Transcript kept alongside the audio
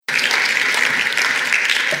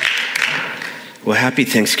Well, happy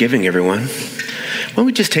Thanksgiving, everyone. Why don't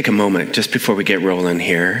we just take a moment just before we get rolling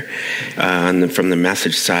here from the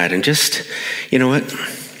message side and just, you know what?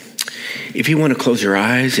 If you want to close your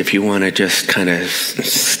eyes, if you want to just kind of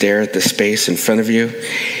stare at the space in front of you,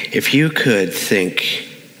 if you could think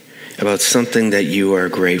about something that you are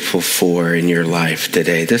grateful for in your life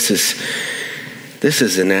today. This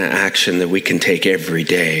is an action that we can take every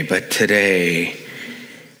day, but today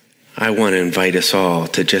I want to invite us all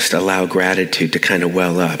to just allow gratitude to kind of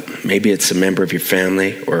well up. Maybe it's a member of your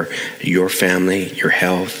family or your family, your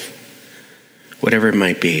health, whatever it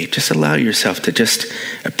might be. Just allow yourself to just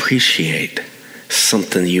appreciate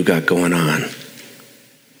something that you got going on.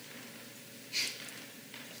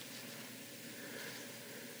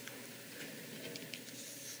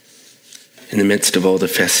 In the midst of all the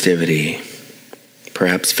festivity,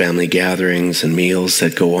 perhaps family gatherings and meals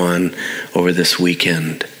that go on over this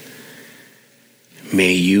weekend,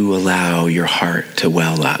 may you allow your heart to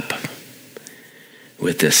well up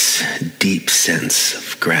with this deep sense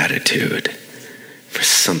of gratitude for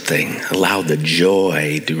something. Allow the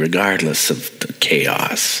joy, regardless of the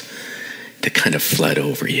chaos, to kind of flood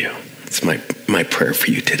over you. It's my prayer for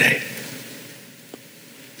you today.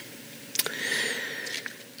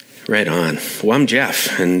 Right on. Well, I'm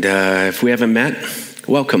Jeff, and if we haven't met,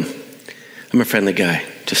 welcome. I'm a friendly guy,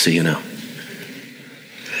 just so you know.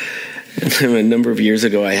 A number of years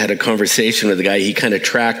ago, I had a conversation with a guy. He kind of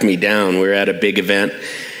tracked me down. We were at a big event,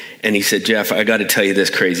 and he said, "Jeff, I got to tell you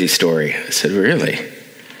this crazy story." I said, "Really?"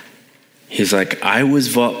 He's like, I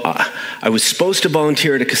was supposed to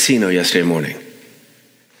volunteer at a casino yesterday morning.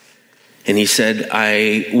 And he said,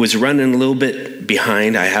 I was running a little bit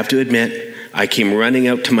behind, I have to admit. I came running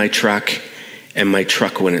out to my truck, and my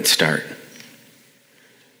truck wouldn't start.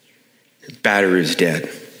 The battery was dead.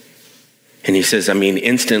 And he says,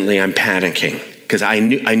 instantly I'm panicking because I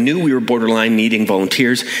knew we were borderline needing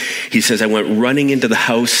volunteers. He says, I went running into the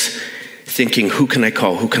house thinking, who can I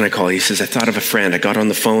call? He says, I thought of a friend. I got on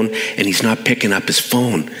the phone and he's not picking up his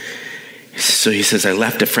phone. So he says, I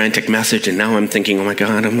left a frantic message and now I'm thinking, oh my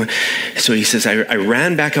God. So he says, I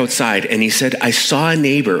ran back outside and he said, I saw a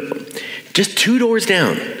neighbor just 2 doors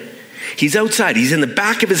down. He's outside. He's in the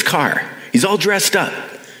back of his car. He's all dressed up.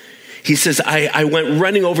 He says, I went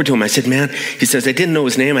running over to him. I said, man, he says, I didn't know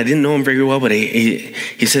his name. I didn't know him very well, but he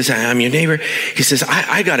says, I'm your neighbor. He says,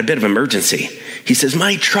 I got a bit of emergency. He says,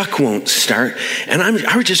 my truck won't start. And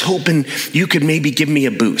I was just hoping you could maybe give me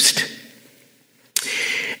a boost.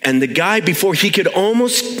 And the guy, before he could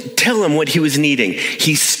almost tell him what he was needing,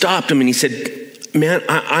 he stopped him and he said, man,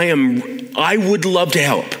 I would love to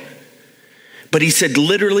help. But he said,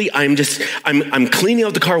 literally, I'm cleaning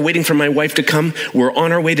out the car, waiting for my wife to come. We're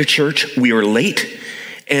on our way to church. We are late.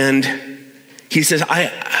 And he says,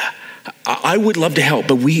 I would love to help,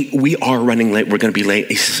 but we are running late. We're going to be late.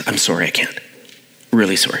 He says, I'm sorry, I can't.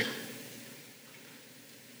 Really sorry.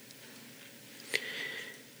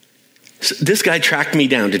 So this guy tracked me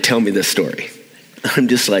down to tell me this story. I'm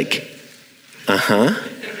just like,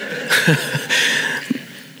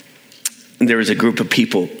 There was a group of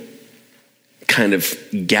people kind of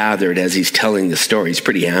gathered as he's telling the story. He's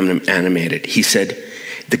pretty animated. He said,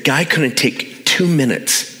 the guy couldn't take 2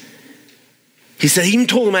 minutes. He said, he even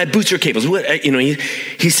told him I had booster cables.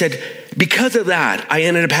 He said, because of that, I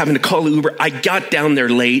ended up having to call Uber. I got down there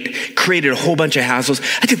late, created a whole bunch of hassles.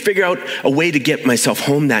 I had to figure out a way to get myself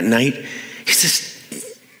home that night. He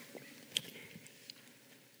says,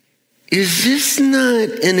 is this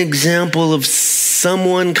not an example of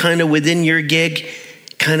someone kind of within your gig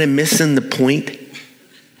kind of missing the point?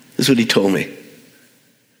 This is what he told me.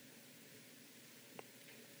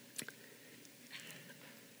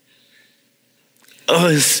 Oh,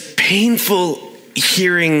 it's painful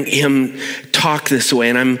hearing him talk this way.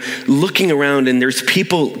 And I'm looking around and there's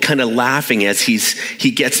people kind of laughing as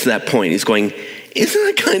he gets to that point. He's going, isn't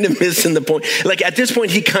that kind of missing the point? Like at this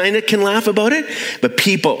point, he kind of can laugh about it, but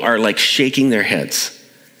people are like shaking their heads,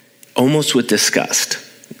 almost with disgust,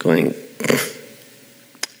 going,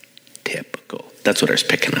 typical. That's what I was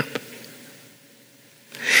picking up.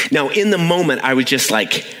 Now, in the moment, I was just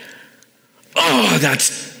like, oh,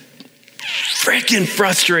 that's freaking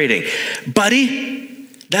frustrating. Buddy,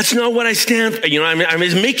 that's not what I stand for. I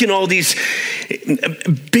was making all these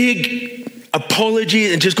big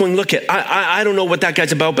apologies and just going, look, I don't know what that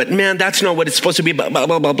guy's about, but man, that's not what it's supposed to be about, blah,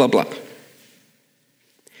 blah, blah, blah, blah.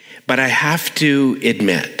 But I have to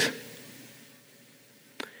admit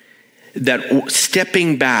that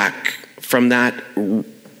stepping back from that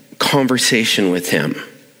conversation with him,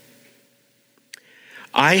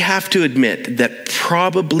 I have to admit that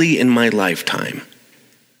probably in my lifetime,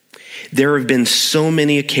 there have been so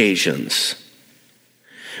many occasions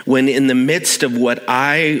when in the midst of what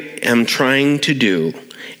I am trying to do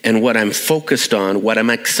and what I'm focused on, what I'm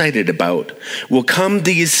excited about, will come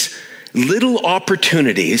these little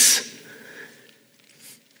opportunities,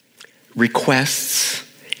 requests,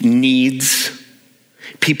 needs,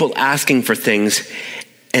 people asking for things.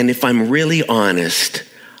 And if I'm really honest,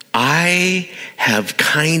 I have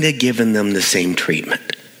kind of given them the same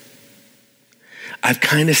treatment. I've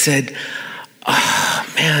kind of said,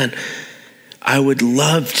 oh man, I would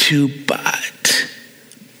love to, but.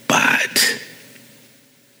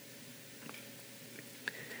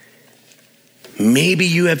 Maybe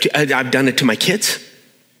you have to. I've done it to my kids.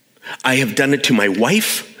 I have done it to my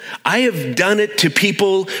wife. I have done it to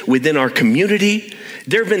people within our community.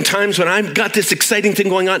 There have been times when I've got this exciting thing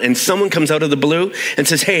going on and someone comes out of the blue and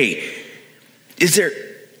says, hey, is there...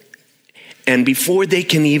 And before they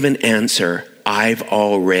can even answer, I've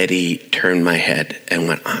already turned my head and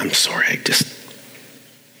went, I'm sorry,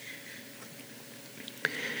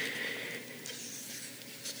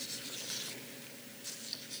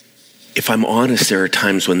 If I'm honest, there are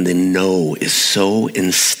times when the no is so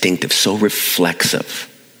instinctive, so reflexive.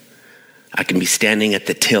 I can be standing at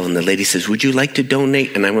the till and the lady says, would you like to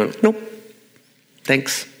donate? And I went, nope,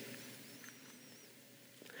 thanks.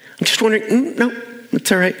 I'm just wondering, no,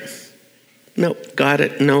 it's all right. No, got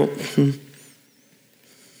it, no.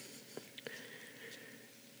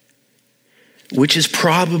 Which is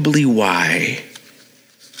probably why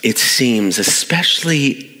it seems,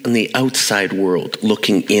 especially in the outside world,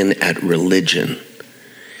 looking in at religion,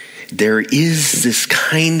 there is this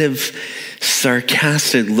kind of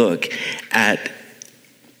sarcastic look at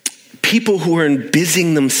people who are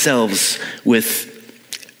busying themselves with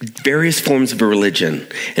various forms of a religion,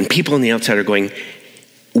 and people on the outside are going,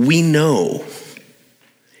 we know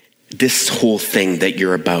this whole thing that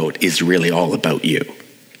you're about is really all about you.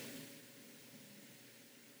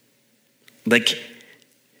 Like,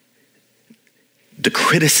 the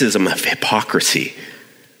criticism of hypocrisy,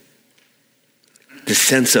 the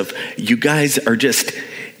sense of you guys are just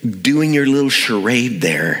doing your little charade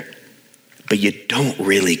there, but you don't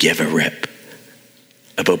really give a rip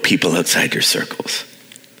about people outside your circles.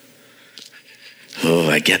 Oh,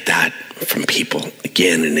 I get that from people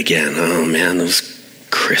again and again. Oh man, those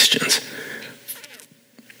Christians,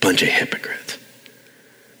 bunch of hypocrites.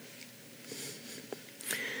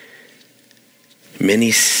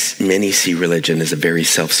 Many see religion as a very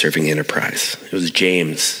self-serving enterprise. It was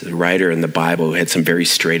James, the writer in the Bible, who had some very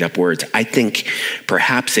straight-up words. I think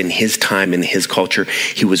perhaps in his time, in his culture,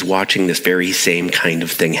 he was watching this very same kind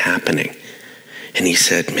of thing happening. And he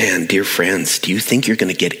said, man, dear friends, do you think you're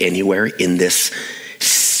going to get anywhere in this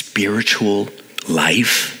spiritual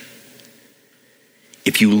life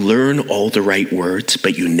if you learn all the right words,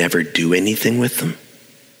 but you never do anything with them?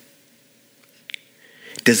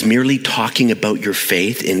 Does merely talking about your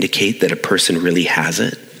faith indicate that a person really has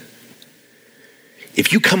it?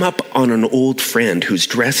 If you come up on an old friend who's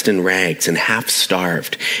dressed in rags and half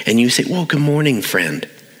starved, and you say, well, good morning, friend.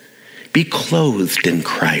 Be clothed in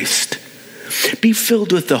Christ. Be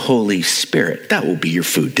filled with the Holy Spirit. That will be your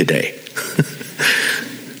food today.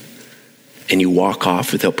 And you walk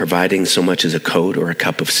off without providing so much as a coat or a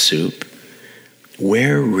cup of soup.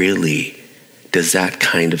 Where really does that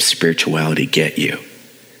kind of spirituality get you?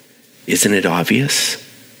 Isn't it obvious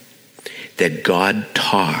that God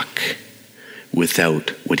talk without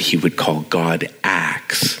what he would call God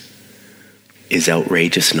acts is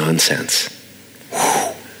outrageous nonsense?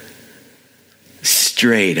 Whew.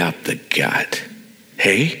 Straight up the gut.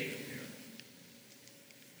 Hey?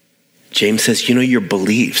 James says, your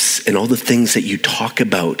beliefs and all the things that you talk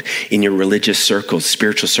about in your religious circles,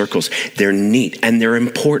 spiritual circles, they're neat and they're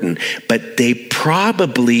important, but they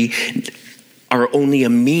probably are only a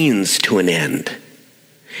means to an end.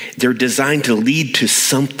 They're designed to lead to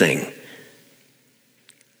something.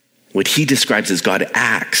 What he describes as God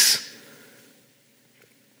acts.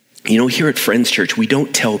 Here at Friends Church, we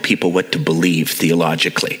don't tell people what to believe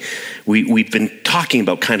theologically. We've been talking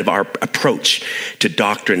about kind of our approach to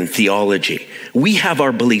doctrine and theology. We have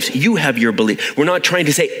our beliefs. You have your belief. We're not trying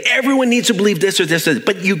to say everyone needs to believe this or this,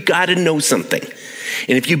 but you got to know something.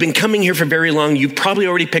 And if you've been coming here for very long, you've probably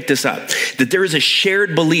already picked this up, that there is a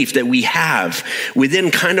shared belief that we have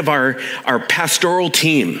within kind of our pastoral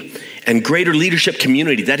team and greater leadership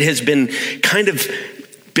community that has been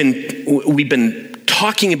we've been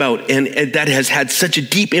talking about, and that has had such a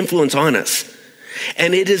deep influence on us.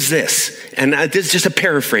 And it is this, and this is just a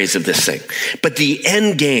paraphrase of this thing, but the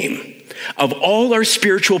end game of all our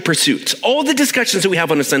spiritual pursuits, all the discussions that we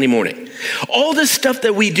have on a Sunday morning, all the stuff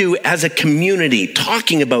that we do as a community,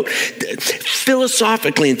 talking about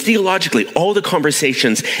philosophically and theologically, all the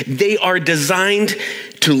conversations, they are designed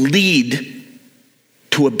to lead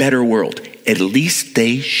to a better world. At least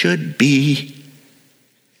they should be.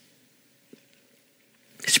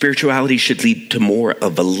 Spirituality should lead to more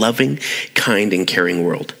of a loving, kind, and caring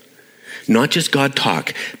world. Not just God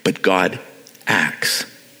talk, but God acts.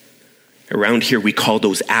 Around here, we call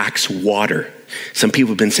those acts water. Some people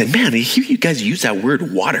have been saying, man, I hear you guys use that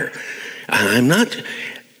word water. I'm not.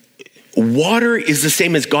 Water is the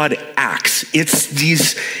same as God acts. It's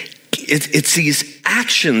these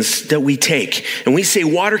actions that we take. And we say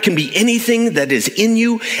water can be anything that is in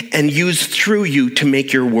you and used through you to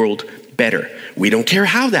make your world better. We don't care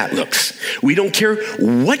how that looks. We don't care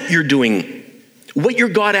what you're doing, what your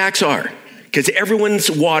God acts are, because everyone's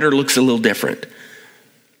water looks a little different.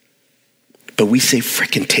 But we say,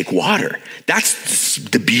 frickin' take water. That's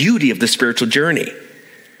the beauty of the spiritual journey.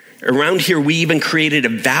 Around here, we even created a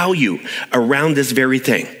value around this very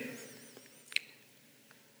thing.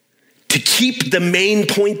 To keep the main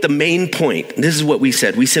point, this is what we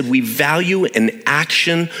said. We said we value an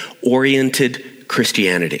action-oriented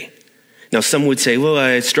Christianity. Now, some would say, well,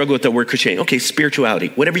 I struggle with the word Christianity. Okay, spirituality,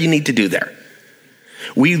 whatever you need to do there.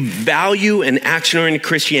 We value an action-oriented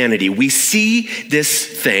Christianity. We see this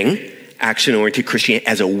thing, action-oriented Christianity,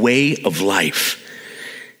 as a way of life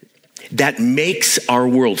that makes our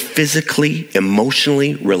world physically,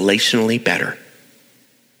 emotionally, relationally better.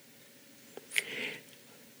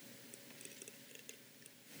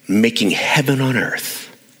 Making heaven on earth.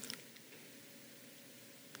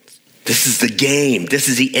 This is the game. This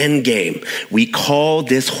is the end game. We call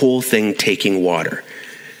this whole thing taking water.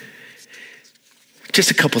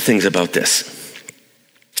 Just a couple things about this.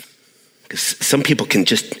 Because some people can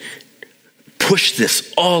just push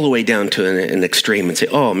this all the way down to an extreme and say,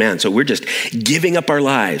 oh man, so we're just giving up our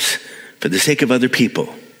lives for the sake of other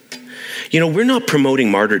people. You know, we're not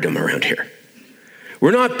promoting martyrdom around here.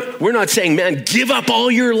 We're not saying, man, give up all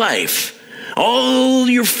your life, all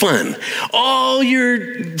your fun, all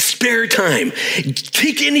your spare time.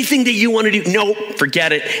 Take anything that you want to do. No,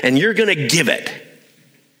 forget it, and you're going to give it.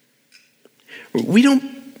 We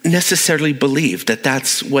don't necessarily believe that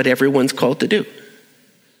that's what everyone's called to do.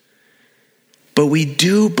 But we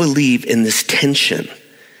do believe in this tension,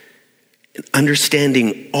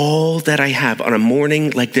 understanding all that I have on a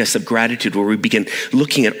morning like this of gratitude, where we begin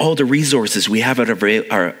looking at all the resources we have that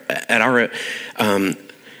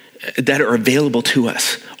are available to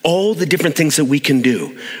us, all the different things that we can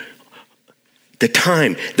do, the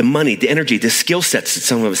time, the money, the energy, the skill sets that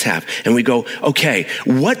some of us have. And we go, okay,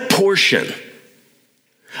 what portion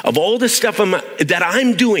of all the stuff that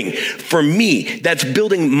I'm doing for me, that's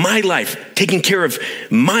building my life, taking care of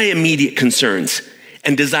my immediate concerns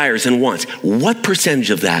and desires and wants, what percentage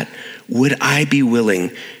of that would I be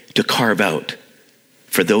willing to carve out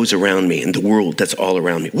for those around me and the world that's all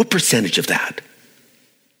around me? What percentage of that?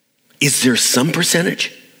 Is there some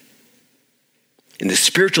percentage? In the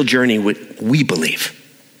spiritual journey, what we believe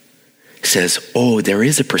says, oh, there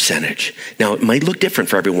is a percentage. Now, it might look different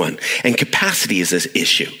for everyone, and capacity is this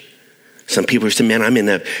issue. Some people are saying, man, I'm in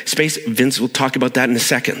a space. Vince will talk about that in a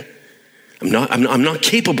second. I'm not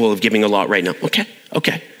capable of giving a lot right now. Okay.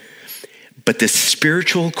 But the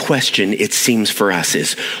spiritual question, it seems for us,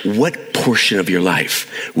 is what portion of your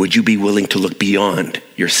life would you be willing to look beyond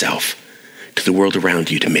yourself to the world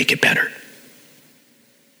around you to make it better?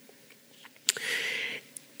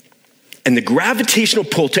 And the gravitational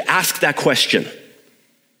pull to ask that question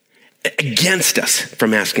against us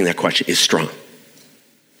from asking that question is strong.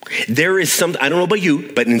 There is something, I don't know about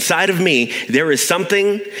you, but inside of me, there is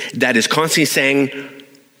something that is constantly saying,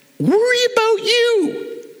 worry about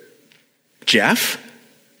you, Jeff.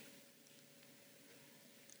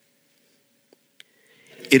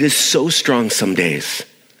 It is so strong some days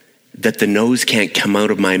that the no's can't come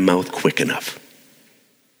out of my mouth quick enough.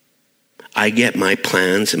 I get my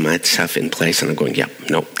plans and my stuff in place and I'm going, yeah,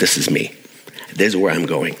 no, this is me. This is where I'm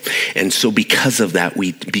going. And so because of that,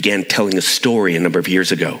 we began telling a story a number of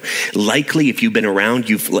years ago. Likely, if you've been around,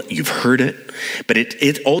 you've heard it, but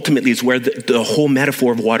it ultimately is where the whole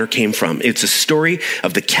metaphor of water came from. It's a story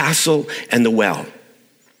of the castle and the well.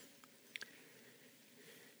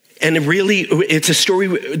 And it's a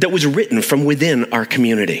story that was written from within our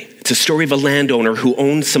community. It's a story of a landowner who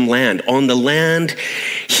owned some land. On the land,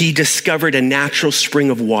 he discovered a natural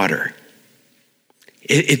spring of water.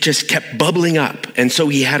 It just kept bubbling up. And so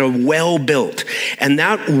he had a well built. And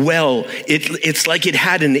that well, it's like it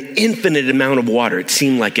had an infinite amount of water. It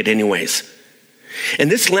seemed like it anyways.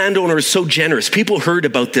 And this landowner is so generous. People heard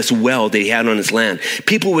about this well that he had on his land.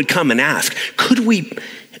 People would come and ask, could we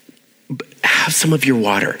have some of your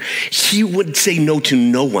water? He would say no to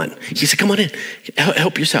no one. He said, come on in,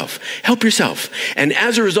 help yourself, help yourself. And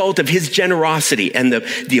as a result of his generosity and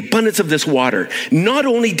the abundance of this water, not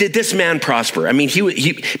only did this man prosper, I mean,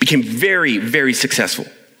 he became very, very successful.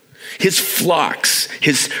 His flocks,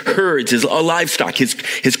 his herds, his livestock, his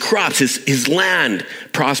crops, his land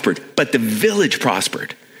prospered, but the village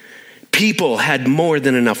prospered. People had more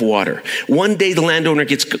than enough water. One day the landowner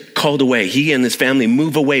gets called away. He and his family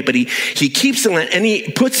move away, but he keeps the land and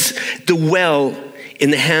he puts the well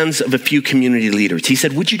in the hands of a few community leaders. He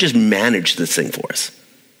said, would you just manage this thing for us?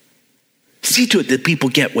 See to it that people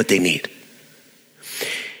get what they need.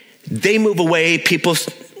 They move away, people,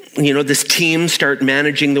 this team start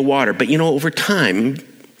managing the water. But over time,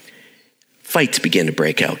 fights begin to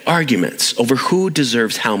break out, arguments over who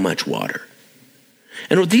deserves how much water.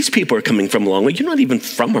 And these people are coming from a long way. You're not even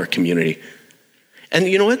from our community. And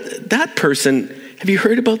you know what? That person, have you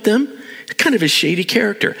heard about them? Kind of a shady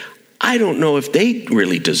character. I don't know if they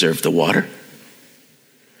really deserve the water.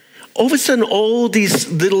 All of a sudden, all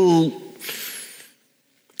these little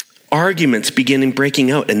arguments begin breaking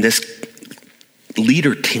out. And this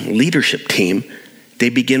leadership team, they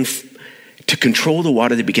begin to control the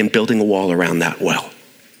water. They begin building a wall around that well,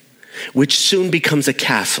 which soon becomes a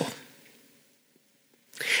castle.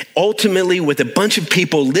 Ultimately, with a bunch of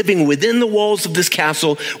people living within the walls of this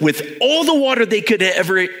castle with all the water they could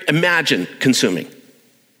ever imagine consuming.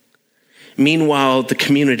 Meanwhile, the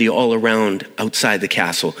community all around outside the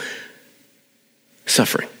castle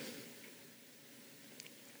suffering.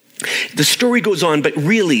 The story goes on, but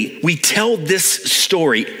really, we tell this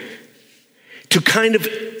story to kind of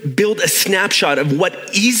build a snapshot of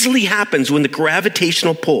what easily happens when the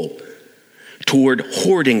gravitational pull toward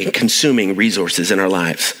hoarding and consuming resources in our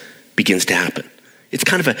lives begins to happen. It's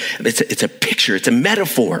kind of it's a picture, it's a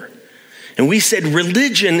metaphor. And we said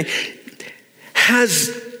religion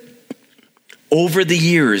has, over the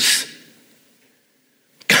years,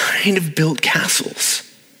 kind of built castles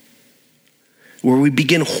where we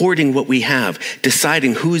begin hoarding what we have,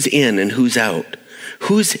 deciding who's in and who's out,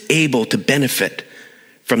 who's able to benefit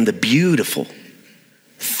from the beautiful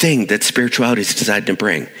thing that spirituality is designed to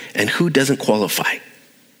bring, and who doesn't qualify.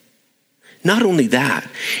 Not only that,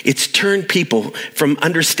 it's turned people from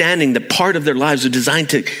understanding that part of their lives are designed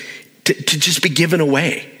to just be given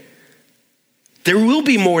away. There will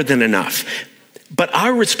be more than enough, but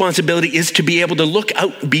our responsibility is to be able to look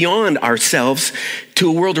out beyond ourselves to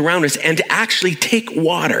a world around us and to actually take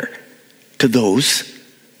water to those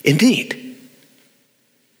in need.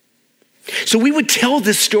 So we would tell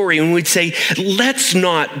this story and we'd say, let's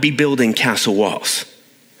not be building castle walls.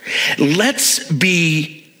 Let's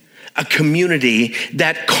be a community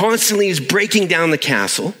that constantly is breaking down the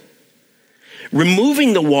castle,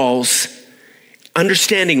 removing the walls,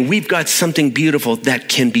 understanding we've got something beautiful that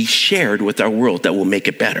can be shared with our world that will make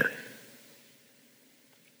it better.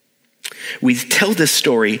 We tell this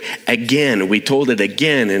story again. We told it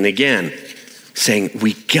again and again, saying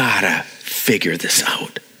we gotta figure this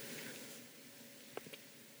out.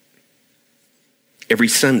 Every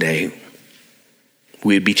Sunday,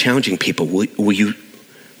 we would be challenging people, will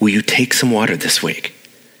you take some water this week?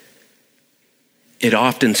 It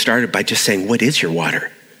often started by just saying, what is your water?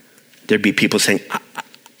 There'd be people saying,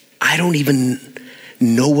 I don't even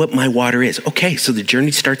know what my water is. Okay, so the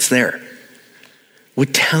journey starts there.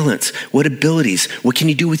 What talents, what abilities, what can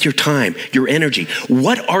you do with your time, your energy?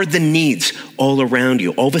 What are the needs all around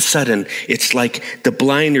you? All of a sudden, it's like the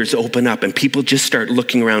blinders open up and people just start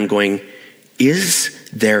looking around going, is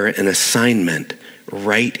there an assignment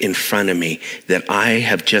right in front of me that I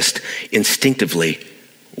have just instinctively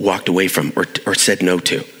walked away from or said no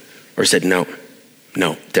to, or said, no,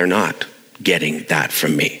 they're not getting that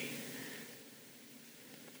from me.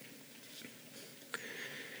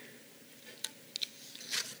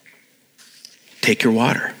 Take your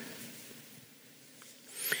water.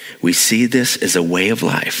 We see this as a way of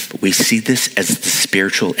life. We see this as the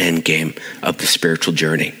spiritual end game of the spiritual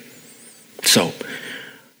journey. So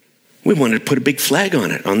we wanted to put a big flag on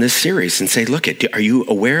it on this series and say, look, are you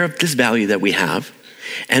aware of this value that we have?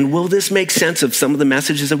 And will this make sense of some of the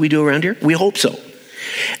messages that we do around here? We hope so.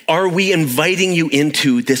 Are we inviting you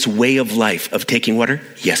into this way of life of taking water?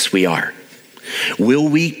 Yes, we are. Will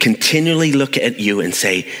we continually look at you and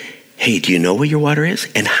say, hey, do you know where your water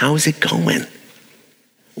is? And how's it going?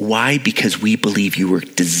 Why? Because we believe you were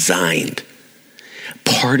designed.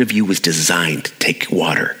 Part of you was designed to take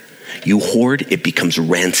water. You hoard, it becomes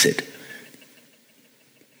rancid.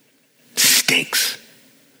 Stinks.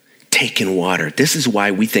 taken water. This is why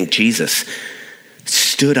we think Jesus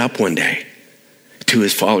stood up one day to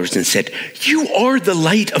his followers and said, you are the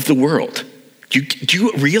light of the world. Do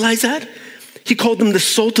you realize that? He called them the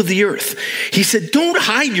salt of the earth. He said, don't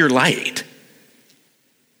hide your light.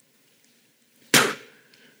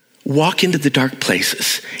 Walk into the dark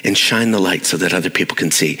places and shine the light so that other people can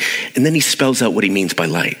see. And then he spells out what he means by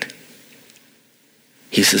light.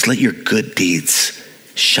 He says, let your good deeds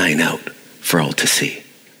shine out for all to see.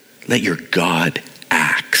 Let your God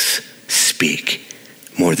acts speak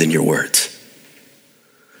more than your words.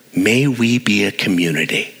 May we be a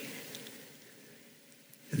community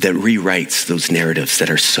that rewrites those narratives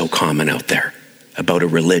that are so common out there about a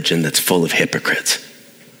religion that's full of hypocrites.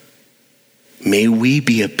 May we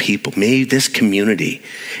be a people, may this community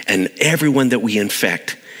and everyone that we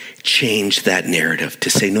infect change that narrative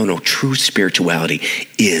to say, no, true spirituality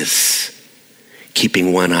is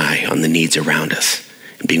keeping one eye on the needs around us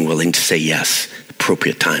and being willing to say yes,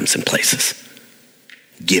 appropriate times and places,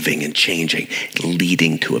 giving and changing,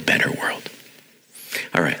 leading to a better world.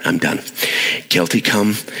 All right, I'm done. Guilty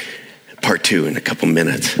Come, part 2 in a couple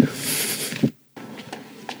minutes.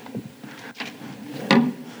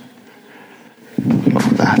 Oh,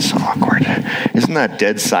 that's awkward. Isn't that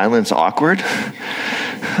dead silence awkward?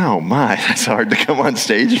 Oh my, that's hard to come on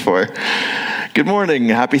stage for. Good morning,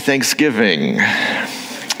 happy Thanksgiving.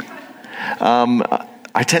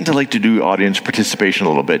 I tend to like to do audience participation a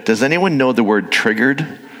little bit. Does anyone know the word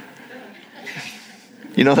triggered?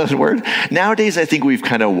 You know that word? Nowadays, I think we've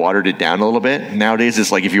kind of watered it down a little bit. Nowadays,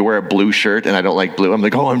 it's like if you wear a blue shirt and I don't like blue, I'm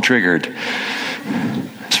like, oh, I'm triggered.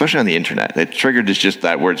 Especially on the internet. Triggered is just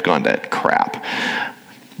that word's gone to crap.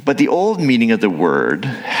 But the old meaning of the word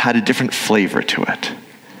had a different flavor to it.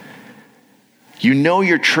 You know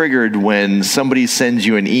you're triggered when somebody sends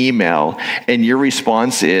you an email and your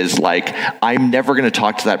response is like, I'm never going to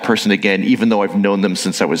talk to that person again, even though I've known them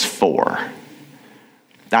since I was 4.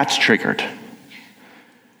 That's triggered.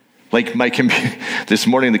 Like this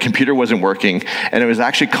morning, the computer wasn't working, and I was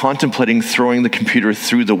actually contemplating throwing the computer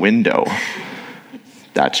through the window.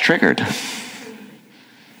 That's triggered.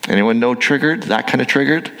 Anyone know triggered? That kind of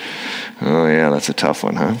triggered? Oh yeah, that's a tough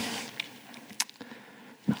one, huh?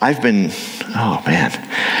 Oh man.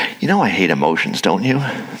 You know I hate emotions, don't you?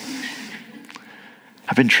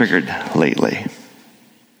 I've been triggered lately.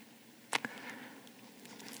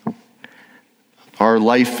 Our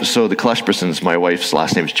life, so the Klespersons, my wife's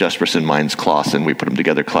last name is Jesperson, mine's Clausen. We put them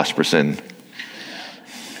together, Klesperson.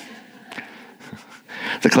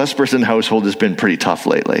 The Klesperson household has been pretty tough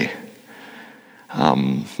lately.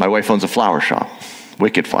 My wife owns a flower shop,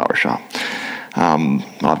 Wicked Flower Shop.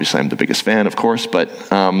 Obviously, I'm the biggest fan, of course, but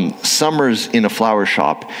summers in a flower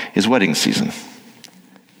shop is wedding season.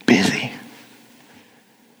 Busy.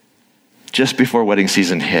 Just before wedding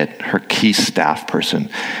season hit, her key staff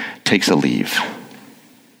person takes a leave.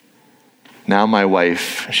 Now my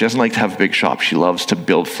wife, she doesn't like to have a big shop. She loves to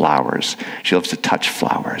build flowers. She loves to touch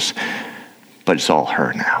flowers. But it's all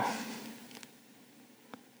her now.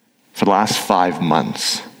 For the last 5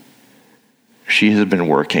 months, she has been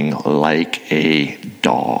working like a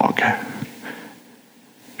dog.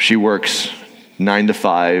 She works 9 to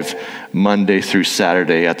 5, Monday through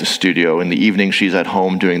Saturday at the studio. In the evening, she's at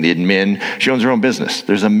home doing the admin. She owns her own business.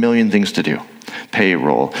 There's a million things to do.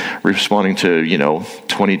 Payroll, responding to,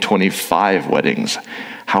 2025 weddings.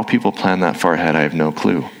 How people plan that far ahead, I have no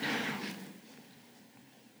clue.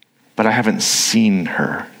 But I haven't seen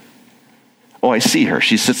her. Oh, I see her.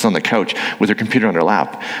 She sits on the couch with her computer on her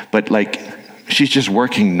lap. But she's just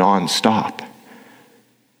working nonstop.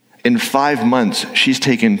 In 5 months, she's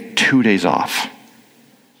taken 2 days off.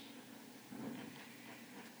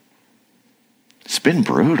 It's been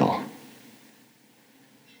brutal.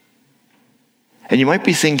 And you might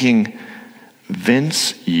be thinking,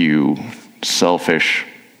 Vince, you selfish,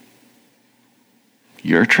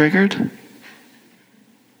 you're triggered?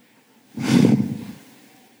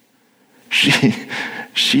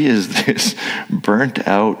 She is this burnt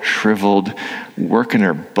out, shriveled, working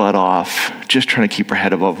her butt off, just trying to keep her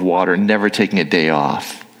head above water, never taking a day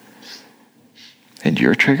off. And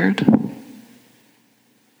you're triggered?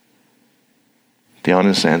 The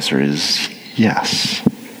honest answer is yes.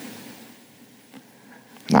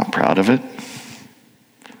 Not proud of it,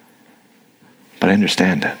 but I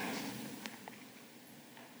understand it.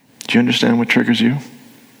 Do you understand what triggers you?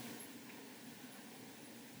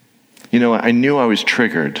 I knew I was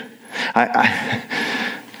triggered. I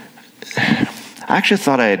actually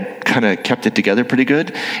thought I had kind of kept it together pretty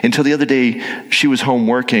good until the other day she was home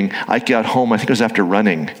working. I got home, I think it was after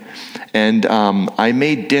running, and I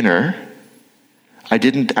made dinner. I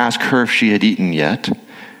didn't ask her if she had eaten yet.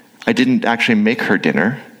 I didn't actually make her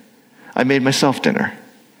dinner. I made myself dinner.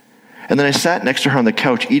 And then I sat next to her on the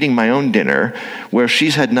couch eating my own dinner where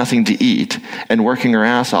she's had nothing to eat and working her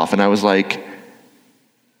ass off. And I was like,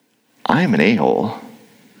 I'm an a-hole.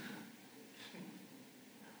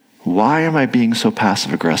 Why am I being so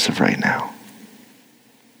passive-aggressive right now?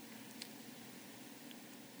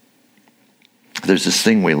 There's this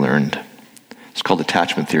thing we learned. It's called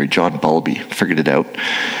attachment theory. John Bowlby figured it out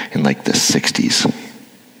in like the 60s.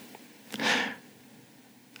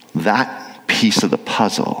 That piece of the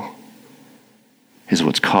puzzle is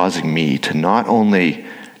what's causing me to not only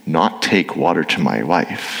not take water to my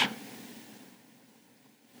wife,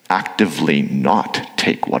 actively not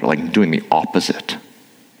take water, like doing the opposite.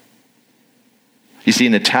 You see,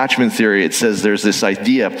 in attachment theory, it says there's this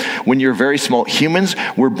idea, when you're very small, humans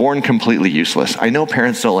were born completely useless. I know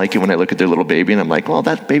parents don't like it when I look at their little baby and I'm like, well,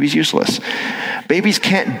 that baby's useless. Babies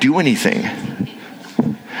can't do anything.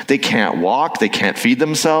 They can't walk, they can't feed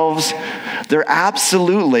themselves. They're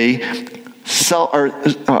absolutely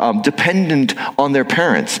dependent on their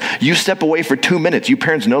parents. You step away for 2 minutes, you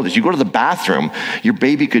parents know this. You go to the bathroom, your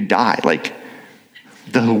baby could die. Like,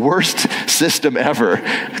 the worst system ever.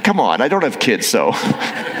 Come on, I don't have kids, so.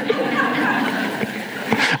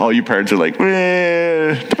 All you parents are like,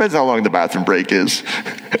 depends how long the bathroom break is.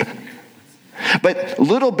 But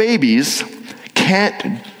little babies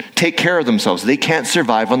can't take care of themselves. They can't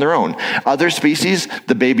survive on their own. Other species,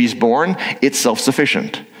 the baby's born, it's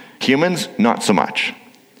self-sufficient. Humans, not so much.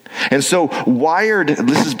 And so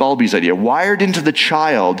this is Bowlby's idea, wired into the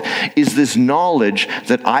child is this knowledge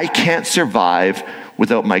that I can't survive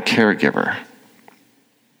without my caregiver.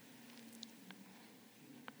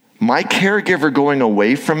 My caregiver going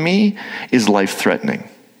away from me is life-threatening.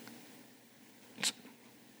 It's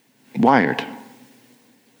wired.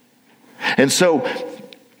 And so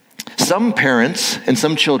some parents and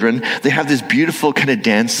some children, they have this beautiful kind of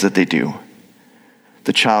dance that they do.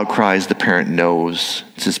 The child cries, the parent knows.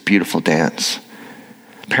 It's this beautiful dance.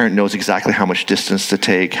 The parent knows exactly how much distance to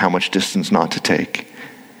take, how much distance not to take.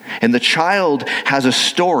 And the child has a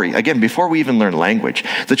story. Again, before we even learn language,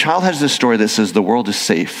 the child has this story that says the world is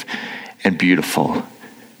safe and beautiful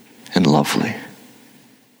and lovely.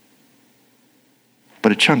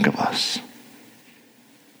 But a chunk of us,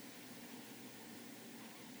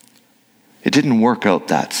 it didn't work out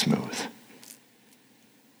that smooth.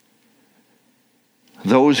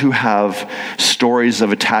 Those who have stories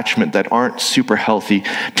of attachment that aren't super healthy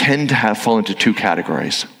tend to fall into two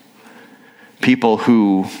categories. People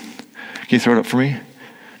who, can you throw it up for me?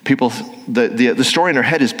 People, the story in their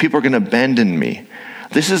head is people are going to abandon me.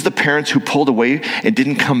 This is the parents who pulled away and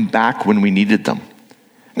didn't come back when we needed them.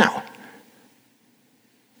 Now,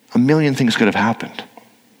 a million things could have happened.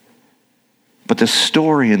 But the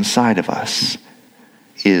story inside of us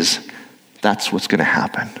is that's what's going to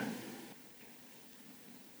happen.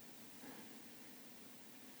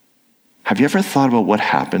 Have you ever thought about what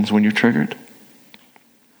happens when you're triggered?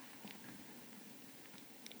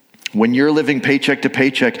 When you're living paycheck to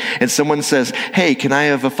paycheck and someone says, hey, can I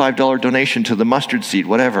have a $5 donation to the mustard seed,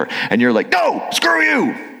 whatever? And you're like, no, screw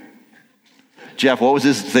you. Jeff, what was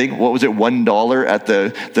his thing? What was it, $1 at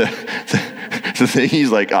the thing?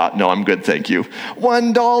 He's like, no, I'm good, thank you.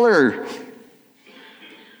 $1.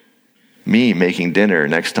 Me making dinner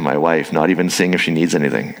next to my wife, not even seeing if she needs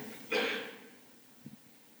anything.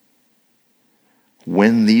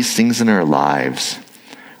 When these things in our lives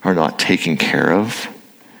are not taken care of,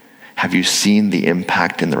 have you seen the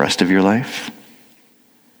impact in the rest of your life?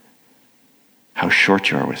 How short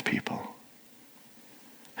you are with people.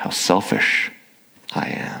 How selfish I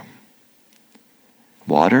am.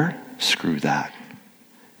 Water? Screw that.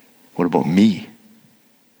 What about me?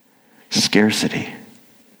 Scarcity.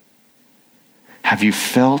 Have you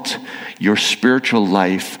felt your spiritual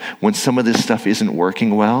life when some of this stuff isn't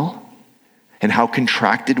working well? And how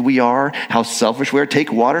contracted we are, how selfish we are.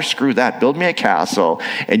 Take water, screw that. Build me a castle,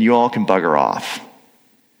 and you all can bugger off.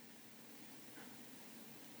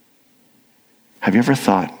 Have you ever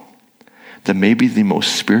thought that maybe the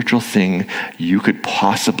most spiritual thing you could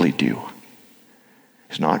possibly do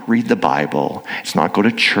is not read the Bible, it's not go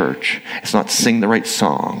to church, it's not sing the right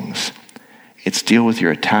songs, it's deal with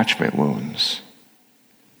your attachment wounds.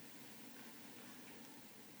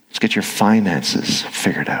 Let's get your finances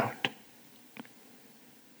figured out.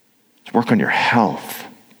 Work on your health.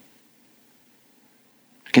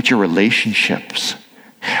 Get your relationships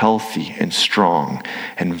healthy and strong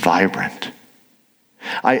and vibrant.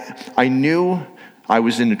 I knew I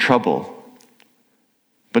was into trouble,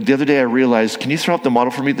 but the other day I realized, can you throw up the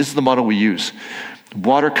model for me? This is the model we use.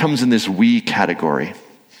 Water comes in this we category.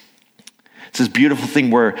 It's this beautiful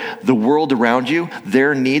thing where the world around you,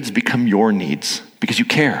 their needs become your needs because you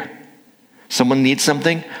care. Someone needs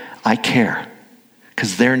something, I care.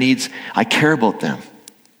 Because their needs, I care about them.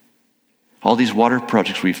 All these water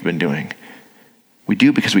projects we've been doing, we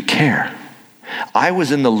do because we care. I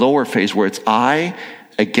was in the lower phase where it's I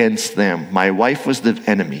against them. My wife was the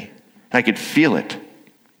enemy. I could feel it.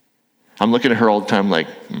 I'm looking at her all the time like,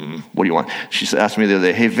 what do you want? She asked me the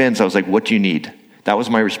other day, hey, Vince, I was like, what do you need? That was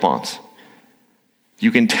my response.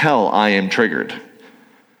 You can tell I am triggered.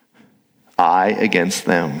 I against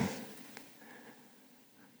them.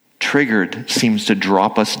 Triggered seems to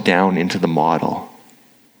drop us down into the model.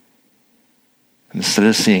 Instead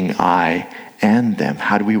of seeing I and them,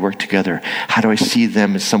 how do we work together? How do I see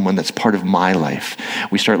them as someone that's part of my life?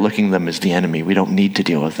 We start looking at them as the enemy. We don't need to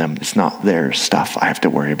deal with them. It's not their stuff I have to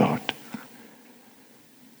worry about.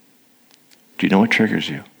 Do you know what triggers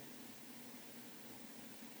you?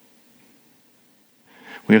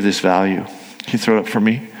 We have this value. Can you throw it up for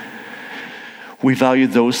me? We value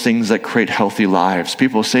those things that create healthy lives.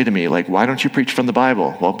 People say to me, like, why don't you preach from the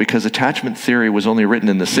Bible? Well, because attachment theory was only written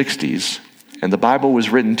in the 60s, and the Bible was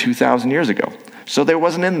written 2,000 years ago. So there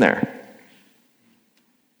wasn't in there.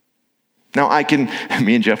 Now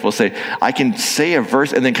me and Jeff will say, I can say a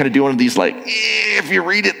verse and then kind of do one of these like, if you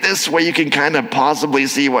read it this way, you can kind of possibly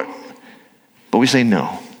see what. But we say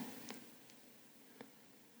no.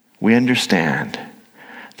 We understand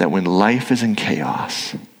that when life is in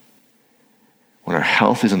chaos, when our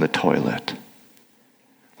health is in the toilet,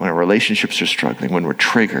 when our relationships are struggling, when we're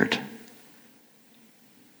triggered,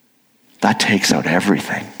 that takes out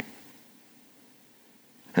everything.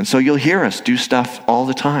 And so you'll hear us do stuff all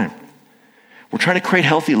the time. We're trying to create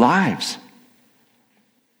healthy lives.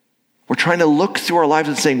 We're trying to look through our lives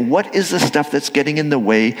and saying, what is the stuff that's getting in the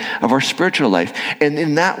way of our spiritual life? And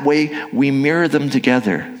in that way, we mirror them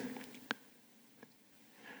together.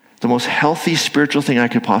 The most healthy spiritual thing I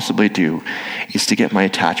could possibly do is to get my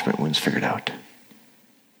attachment wounds figured out.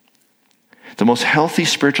 The most healthy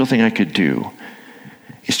spiritual thing I could do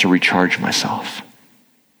is to recharge myself.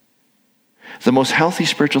 The most healthy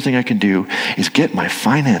spiritual thing I can do is get my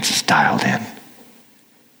finances dialed in.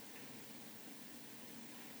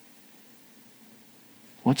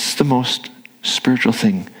 What's the most spiritual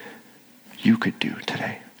thing you could do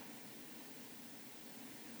today?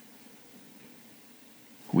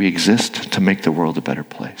 We exist to make the world a better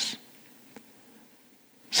place.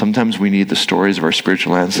 Sometimes we need the stories of our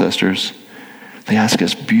spiritual ancestors. They ask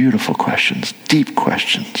us beautiful questions, deep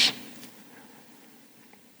questions.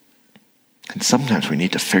 And sometimes we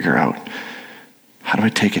need to figure out, how do I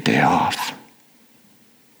take a day off?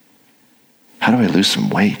 How do I lose some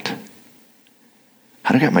weight?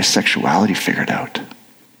 How do I get my sexuality figured out?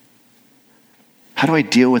 How do I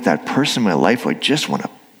deal with that person in my life who I just want to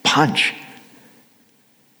punch?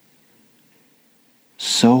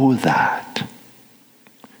 So that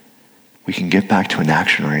we can get back to an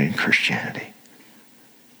action-oriented Christianity.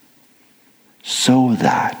 So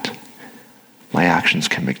that my actions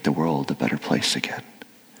can make the world a better place again.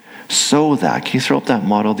 So that, can you throw up that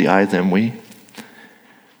model, the I, them, we?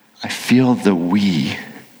 I feel the we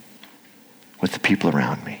with the people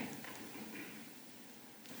around me.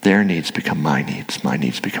 Their needs become my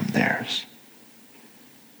needs become theirs.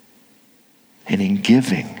 And in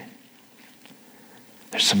giving,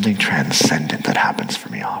 there's something transcendent that happens for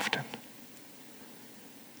me often.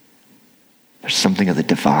 There's something of the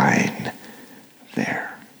divine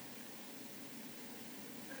there.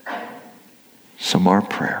 So our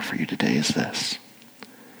prayer for you today is this.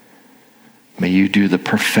 May you do the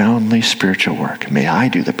profoundly spiritual work. May I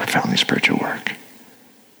do the profoundly spiritual work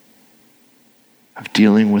of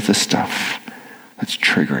dealing with the stuff that's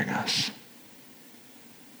triggering us,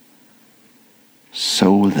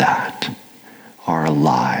 so that our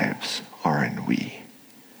lives are in we.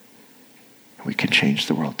 We can change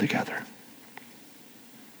the world together.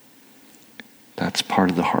 That's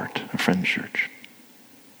part of the heart of Friends Church.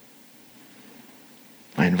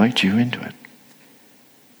 I invite you into it.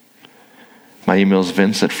 My email is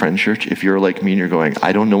vince@friendschurch. If you're like me and you're going,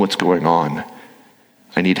 I don't know what's going on.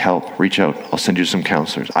 I need help. Reach out. I'll send you some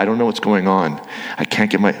counselors. I don't know what's going on. I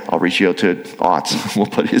can't get I'll reach you out to Otts. We'll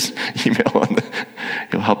put his email on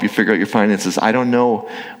he'll help you figure out your finances. I don't know.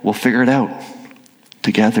 We'll figure it out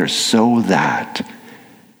together so that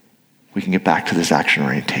we can get back to this action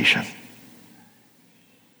orientation.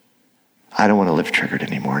 I don't want to live triggered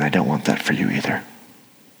anymore, and I don't want that for you either.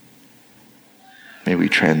 May we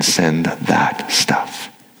transcend that stuff.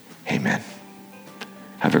 Amen.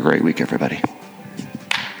 Have a great week, everybody.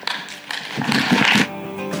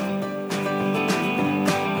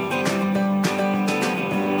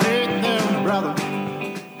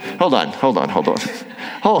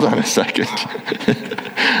 Hold on a second.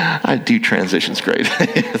 I do transitions great.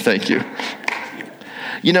 Thank you.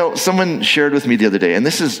 You know, someone shared with me the other day, and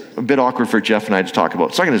this is a bit awkward for Jeff and I to talk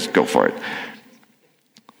about, so I'm going to just go for it.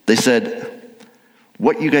 They said,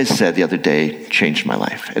 what you guys said the other day changed my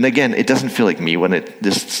life. And again, it doesn't feel like me when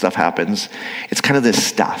this stuff happens. It's kind of this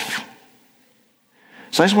stuff.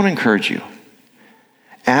 So I just want to encourage you.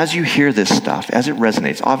 As you hear this stuff, as it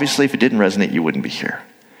resonates, obviously if it didn't resonate, you wouldn't be here.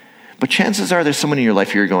 But chances are there's someone in your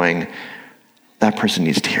life you're going, that person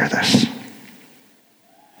needs to hear this.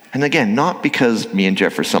 And again, not because me and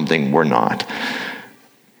Jeff are something we're not,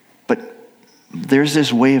 but there's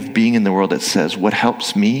this way of being in the world that says, what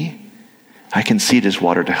helps me, I can see it as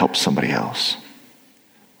water to help somebody else.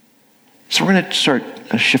 So we're going to start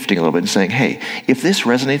shifting a little bit and saying, hey, if this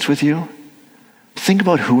resonates with you, think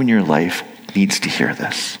about who in your life needs to hear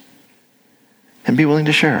this and be willing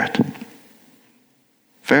to share it.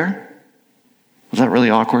 Fair? Was that really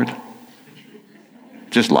awkward?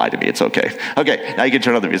 Just lie to me, it's okay. Okay, now you can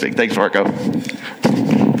turn on the music. Thanks, Marco.